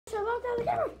walk out the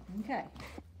camera. Okay.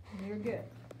 You're good.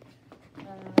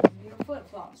 Your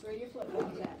flip-flops. Where are your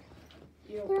flip-flops at?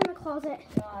 They're in the closet.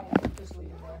 Oh, yeah. Just leave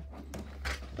them there.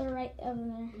 They're right over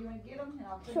there. You want to get them? And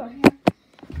I'll put Sure. them here.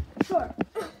 Sure.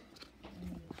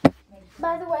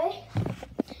 By the way,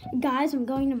 guys, I'm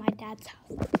going to my dad's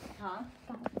house. Huh?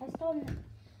 I told him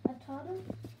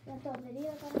that the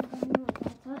video that I'm going to my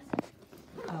dad's house.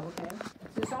 Oh, okay.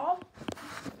 Is this all?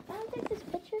 Can I take this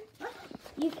picture?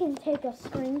 You can take a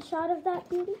screenshot of that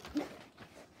beauty.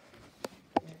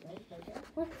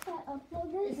 Once I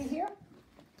upload this. Is he here?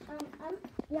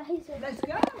 Yeah, he's here. Let's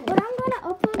go. But I'm going to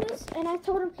upload this, and I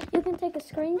told him you can take a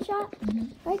screenshot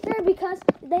right there because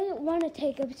they want to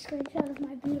take a screenshot of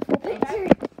my beautiful picture. Okay.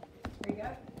 Here you go.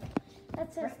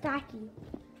 That says Tacky.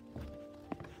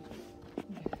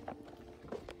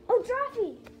 Oh,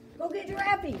 Giraffe! Go get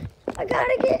Giraffe. I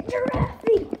gotta get Giraffe!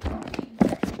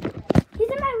 He's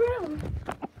in my room.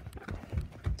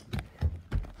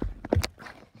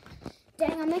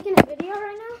 Dang, I'm making a video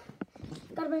right now.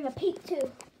 Gotta bring a peek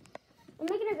too. I'm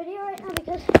making a video right now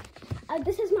because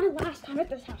this is my last time at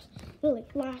this house. Really,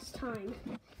 last time.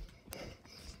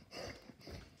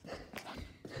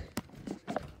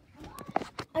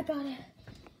 I got it.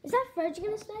 Is that fridge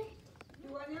gonna stay?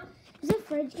 Do what now? Is that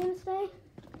fridge gonna stay?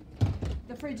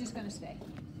 The fridge is going to stay.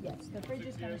 Yes, the fridge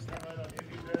is going to stay.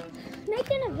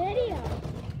 Making a video.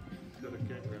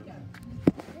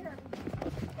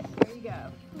 There you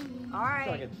go. All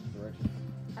right.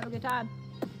 Have a good time.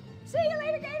 See you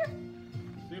later, Gator.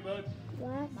 See you, bud.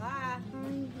 Last Bye.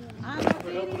 time here. I'm a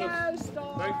video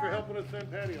star. Thanks for helping us send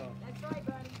Patty off. That's right,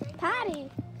 buddy. Thank you. Patty.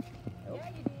 Yeah,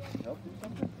 you did. Help do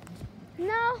something?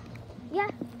 No. Yeah.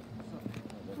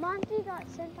 Monty got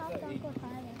sent off to Uncle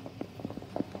Tyler.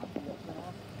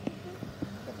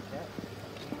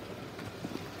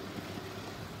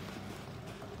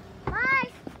 Bye.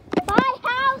 Bye,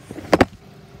 house.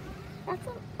 That's a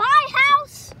bye,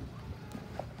 house.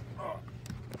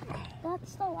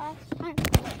 That's the last time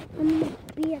I'm gonna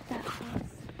be at that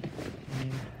house.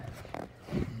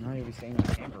 Now you'll be staying in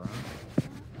the camper, huh?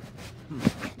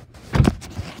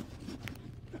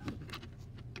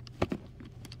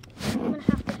 I'm gonna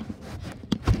have to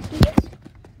do this.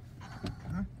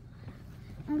 Huh?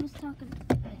 I was talking to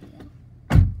the video.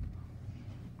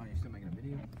 Oh, you're still making a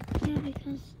video? Yeah,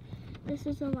 because this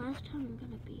is the last time I'm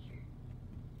gonna be here.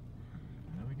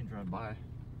 I know we can drive by.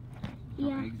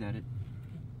 Yeah. Throw eggs at it.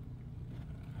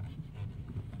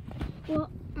 Well,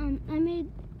 I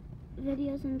made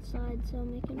videos inside, so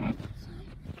I'm making it outside.